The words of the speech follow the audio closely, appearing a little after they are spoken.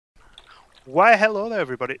Why, hello there,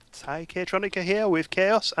 everybody. It's Kaytronikas here with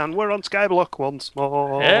Chaos, and we're on SkyBlock once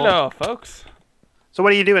more. Hello, folks. So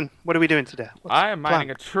what are you doing? What are we doing today? What's I am the plan? mining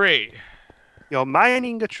a tree. You're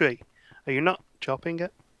mining a tree. Are you not chopping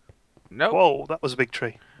it? Nope. Whoa, that was a big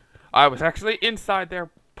tree. I was actually inside there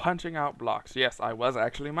punching out blocks. Yes, I was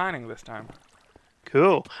actually mining this time.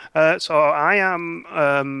 Cool. So I am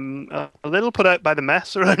a little put out by the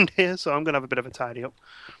mess around here, so I'm going to have a bit of a tidy up.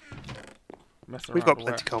 We've got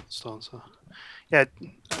plenty of cobblestone, so... Yeah,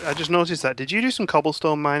 I just noticed that. Did you do some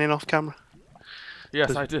cobblestone mining off camera?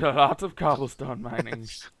 Yes, I did a lot of cobblestone mining.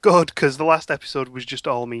 Good, because the last episode was just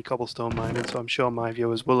all me cobblestone mining, so I'm sure my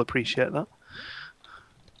viewers will appreciate that.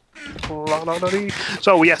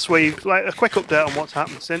 So yes, we've like a quick update on what's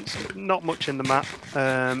happened since. Not much in the map.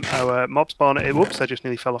 Our mob spawner. Whoops! I just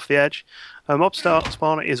nearly fell off the edge. Our mob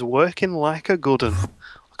spawner is working like a good one.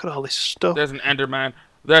 Look at all this stuff. There's an Enderman.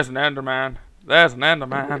 There's an Enderman. There's an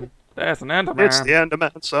Enderman. There's an Enderman. It's the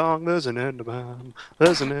Enderman song. There's an Enderman.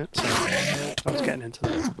 There's an Enderman. I was getting into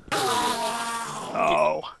that.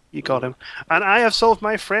 Oh, you got him. And I have solved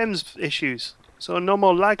my frames issues, so no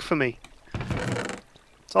more lag for me.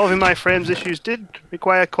 Solving my frames issues did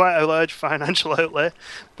require quite a large financial outlay,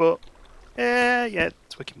 but yeah,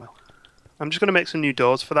 it's working well. I'm just going to make some new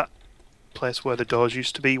doors for that place where the doors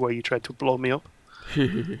used to be, where you tried to blow me up.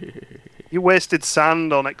 You wasted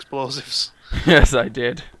sand on explosives. Yes, I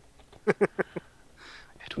did.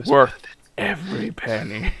 It was worth every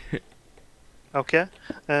penny. Okay,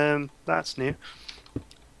 that's new.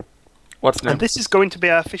 What's new? And this is going to be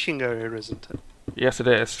our fishing area, isn't it? Yes, it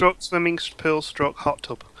is. Stroke swimming pool, stroke hot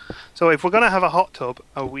tub. So if we're going to have a hot tub,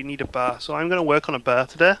 we need a bar. So I'm going to work on a bar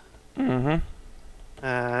today.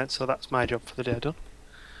 Mm-hmm. So that's my job for the day done.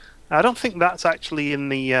 I don't think that's actually in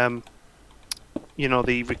the,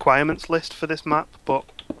 the requirements list for this map, but...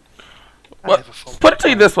 Put it to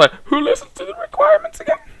you this way. Who listens to the requirements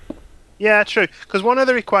again? Yeah, true. Because one of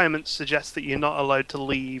the requirements suggests that you're not allowed to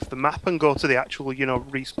leave the map and go to the actual,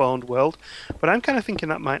 respawned world. But I'm kind of thinking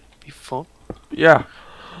that might be fun. Yeah.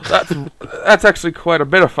 That's actually quite a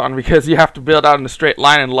bit of fun because you have to build out in a straight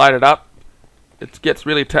line and light it up. It gets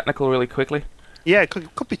really technical really quickly. Yeah, it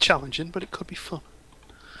could be challenging, but it could be fun.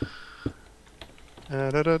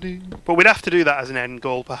 But we'd have to do that as an end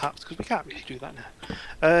goal, perhaps, because we can't really do that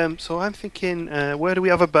now. So I'm thinking, where do we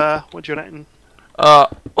have a bar? What do you reckon?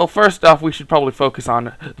 Well, first off, we should probably focus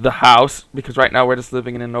on the house, because right now we're just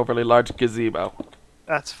living in an overly large gazebo.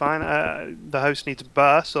 That's fine. The house needs a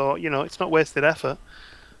bar, so, it's not wasted effort.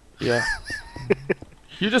 Yeah.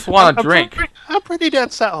 You just want a drink. I'm pretty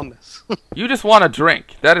dead set on this. You just want a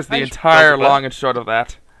drink. That is the entire long and short of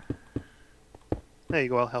that. There you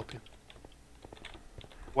go, I'll help you.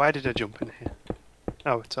 Why did I jump in here?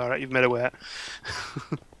 Oh, it's alright, you've made a way.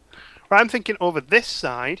 Right, I'm thinking over this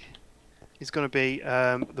side is going to be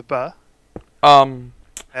the bar.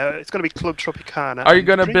 It's going to be Club Tropicana. Are you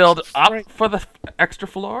going to build up for the extra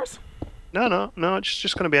floors? No, it's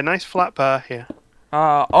just going to be a nice flat bar here.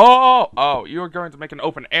 You're going to make an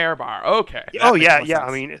open air bar. Okay. Oh, yeah. I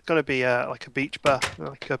mean, it's going to be like a beach bar.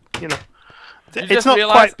 Like a, it's not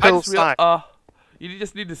quite poolside. You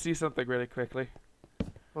just need to see something really quickly.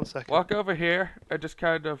 1 second. Walk over here and just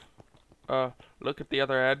kind of look at the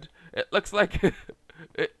other end. It looks like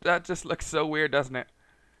that just looks so weird, doesn't it?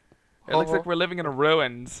 It looks like we're living in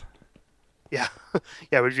ruins. Yeah,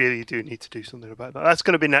 yeah, we really do need to do something about that. That's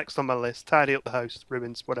going to be next on my list. Tidy up the house,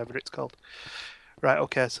 ruins, whatever it's called. Right.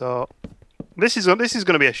 Okay. So this is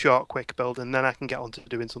going to be a short, quick build, and then I can get on to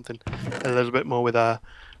doing something a little bit more with our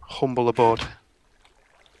humble abode.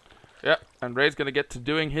 Yeah, and Ray's gonna get to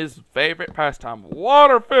doing his favorite pastime,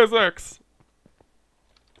 water physics.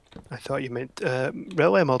 I thought you meant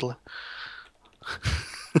railway modeling.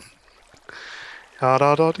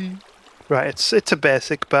 Right, it's a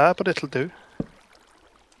basic bar, but it'll do.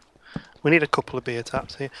 We need a couple of beer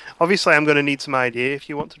taps here. Obviously, I'm going to need some idea if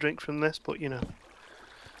you want to drink from this, but the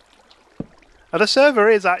server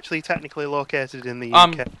is actually technically located in the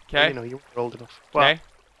UK. Okay. You're old enough. Okay.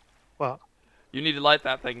 What? You need to light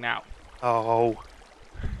that thing now. Oh.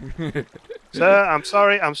 Sir, I'm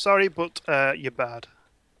sorry, but you're bad.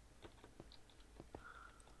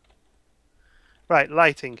 Right,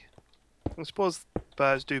 lighting. I suppose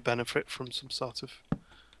bars do benefit from some sort of...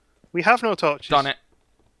 We have no torches. Done it.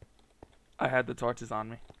 I had the torches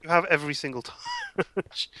on me. You have every single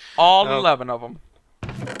torch. All 11 of them.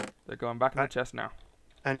 They're going back in the chest now.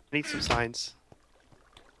 I need some signs.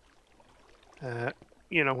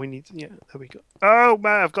 We need... Yeah, there we go. Oh,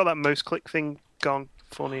 man, I've got that mouse click thing gone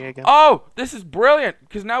funny again. Oh, this is brilliant,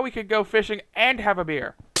 because now we could go fishing and have a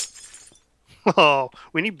beer. Oh,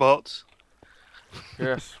 we need boats.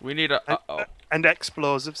 Yes, we need a. Uh-oh. And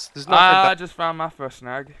explosives. There's nothing. I just found my first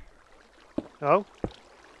snag. Oh.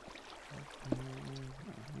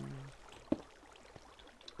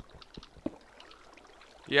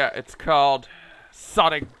 Yeah, it's called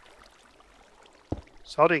sodding.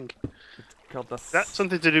 Sodding. It's called the. Is that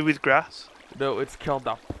something to do with grass? No, it's called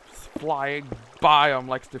the flying biome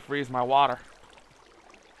likes to freeze my water.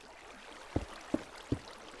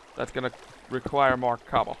 That's gonna require more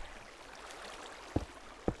cobble.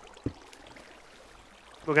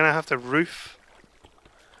 We're gonna have to roof.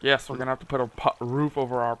 Yes, we're gonna have to put a roof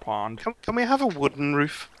over our pond. Can we have a wooden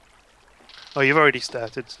roof? Oh, you've already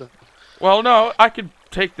started, so. Well, no, I could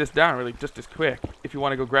take this down really just as quick if you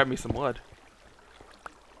want to go grab me some wood.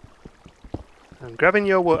 I'm grabbing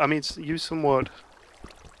your wood. I mean, use some wood.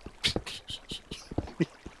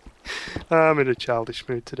 I'm in a childish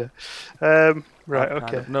mood today. Right, I've okay.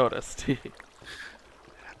 kind of noticed.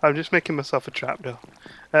 I'm just making myself a trapdoor.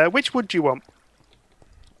 Which wood do you want?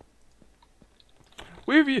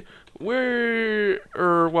 we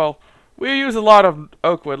use a lot of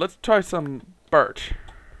oak wood. Let's try some birch.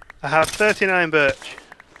 I have 39 birch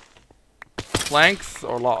Planks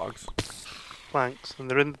or logs? planks, and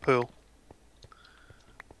they're in the pool.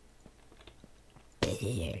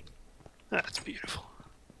 That's beautiful.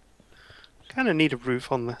 Kind of need a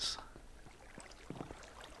roof on this.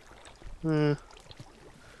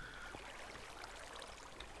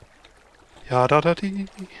 Yada-da-dee.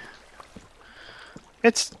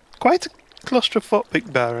 It's quite a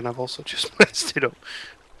claustrophobic bar, and I've also just messed it up.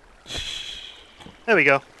 There we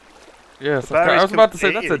go. Yes, bar I is was about to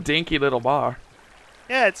say that's a completely- dinky little bar.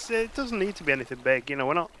 Yeah, it doesn't need to be anything big. You know,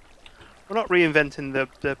 we're not reinventing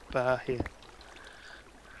the bar here.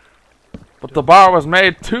 But the bar was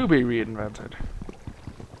made to be reinvented.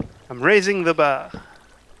 I'm raising the bar.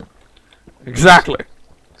 Exactly.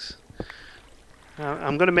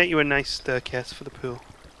 I'm going to make you a nice staircase for the pool.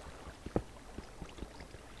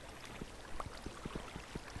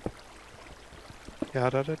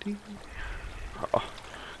 Yada-da-dee.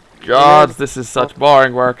 Gods, this is such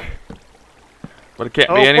boring work. But it can't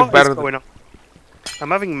be any what is better going than... on?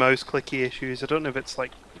 I'm having mouse clicky issues. I don't know if it's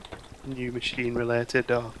like new machine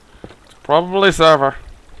related or Probably server.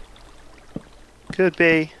 could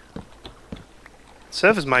be.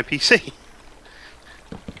 Server's my PC.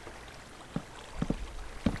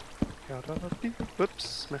 Yada-da-dee.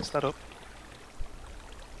 Whoops, messed that up.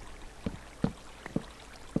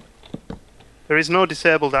 There is no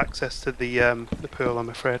disabled access to the pool, I'm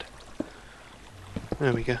afraid.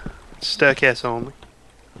 There we go. Staircase only.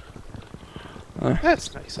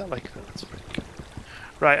 That's nice. I like that. That's pretty good.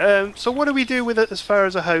 Right. So what do we do with it as far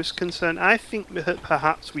as a house concerned? I think that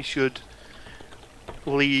perhaps we should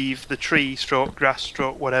leave the tree stroke, grass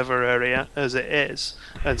stroke, whatever area as it is,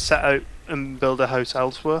 and set out and build a house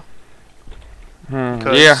elsewhere.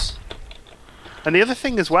 Yeah. And the other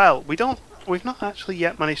thing as well, we've not actually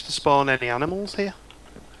yet managed to spawn any animals here.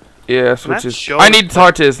 Yes, And which that's is... showing I need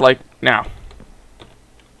torches, like, now.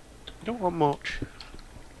 I don't want much.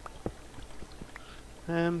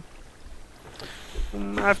 I've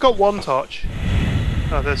got one torch.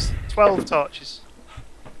 Oh, there's 12 torches.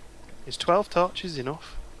 Is 12 torches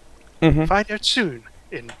enough? Mm-hmm. Find out soon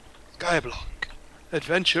in SkyBlock.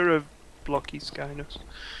 Adventure of Blocky Skyness.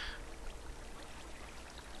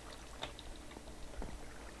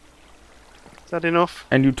 Is that enough?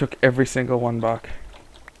 And you took every single one back.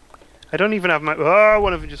 I don't even have my... Oh,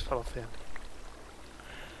 one of them just fell off there.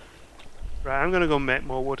 Right, I'm gonna go make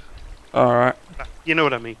more wood. Alright. You know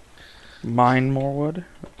what I mean. Mine more wood.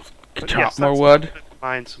 But Chop yes, more that's- wood.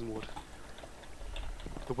 Mine some wood.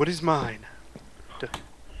 The wood is mine. Duh.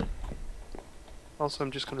 Also,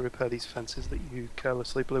 I'm just going to repair these fences that you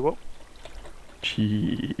carelessly blew up.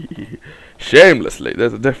 Gee. Shamelessly,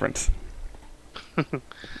 there's a difference.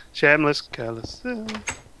 Shameless, careless.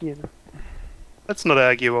 You know. Let's not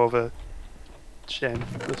argue over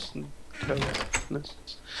shameless and carelessness.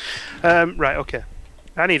 Right, okay.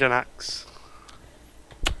 I need an axe.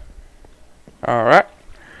 Alright.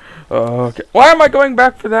 Okay. Why am I going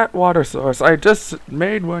back for that water source? I just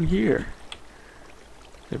made one here.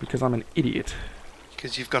 Yeah, because I'm an idiot.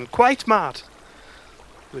 Because you've gone quite mad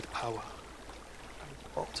with power.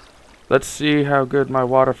 What? Let's see how good my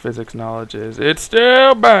water physics knowledge is. It's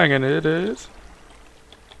still banging, it is.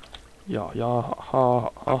 Yeah, yeah, ha,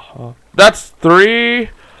 ha, ha. That's 3.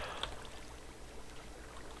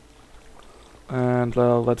 And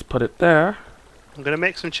let's put it there. I'm going to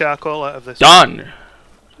make some charcoal out of this. Done!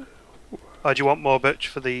 Or do you want more birch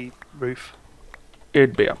for the roof?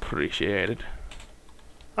 It'd be appreciated.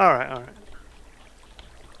 Alright, alright.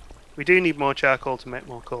 We do need more charcoal to make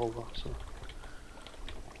more coal though, so...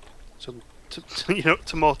 some,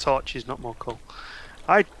 to more torches, not more coal.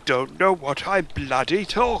 I don't know what I'm bloody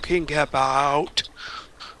talking about.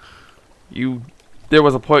 There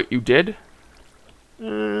was a point you did? A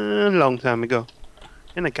long time ago.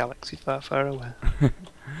 In a galaxy far, far away.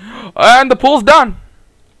 And the pool's done!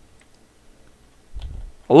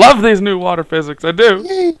 I love these new water physics, I do!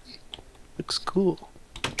 Yay! Looks cool.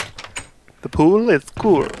 The pool is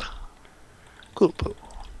cool. Cool pool.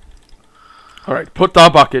 Alright, put the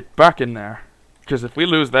bucket back in there. Because if we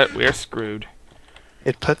lose that, we're screwed.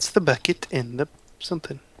 It puts the bucket in the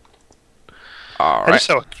something. Alright. I just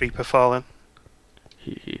saw a creeper falling.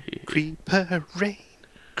 Creeper rain.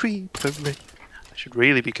 Creeper rain. I should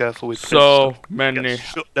really be careful with so many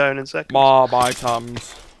shut down in seconds. mob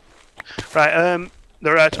items. Right,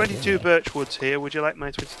 there are 22 birch woods here. Would you like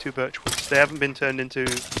my 22 birch woods? They haven't been turned into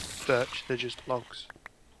birch, they're just logs.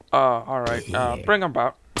 Alright, bring them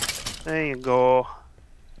back. There you go.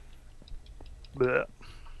 Blech.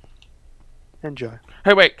 Enjoy.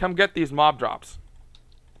 Hey, wait, come get these mob drops.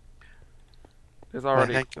 There's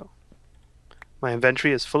already... Thank you. My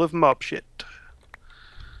inventory is full of mob shit.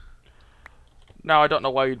 Now, I don't know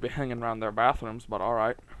why you'd be hanging around their bathrooms, but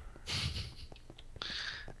alright.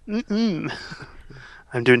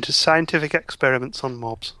 I'm doing scientific experiments on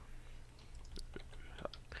mobs.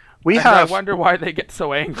 I wonder why they get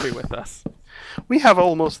so angry with us. We have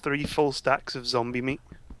almost 3 full stacks of zombie meat.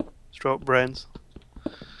 Stroke brains.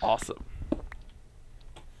 Awesome.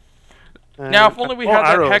 Now, if only we had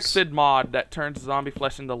that arrows. Hexid mod that turns zombie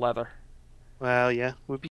flesh into leather. Well, yeah, we'd be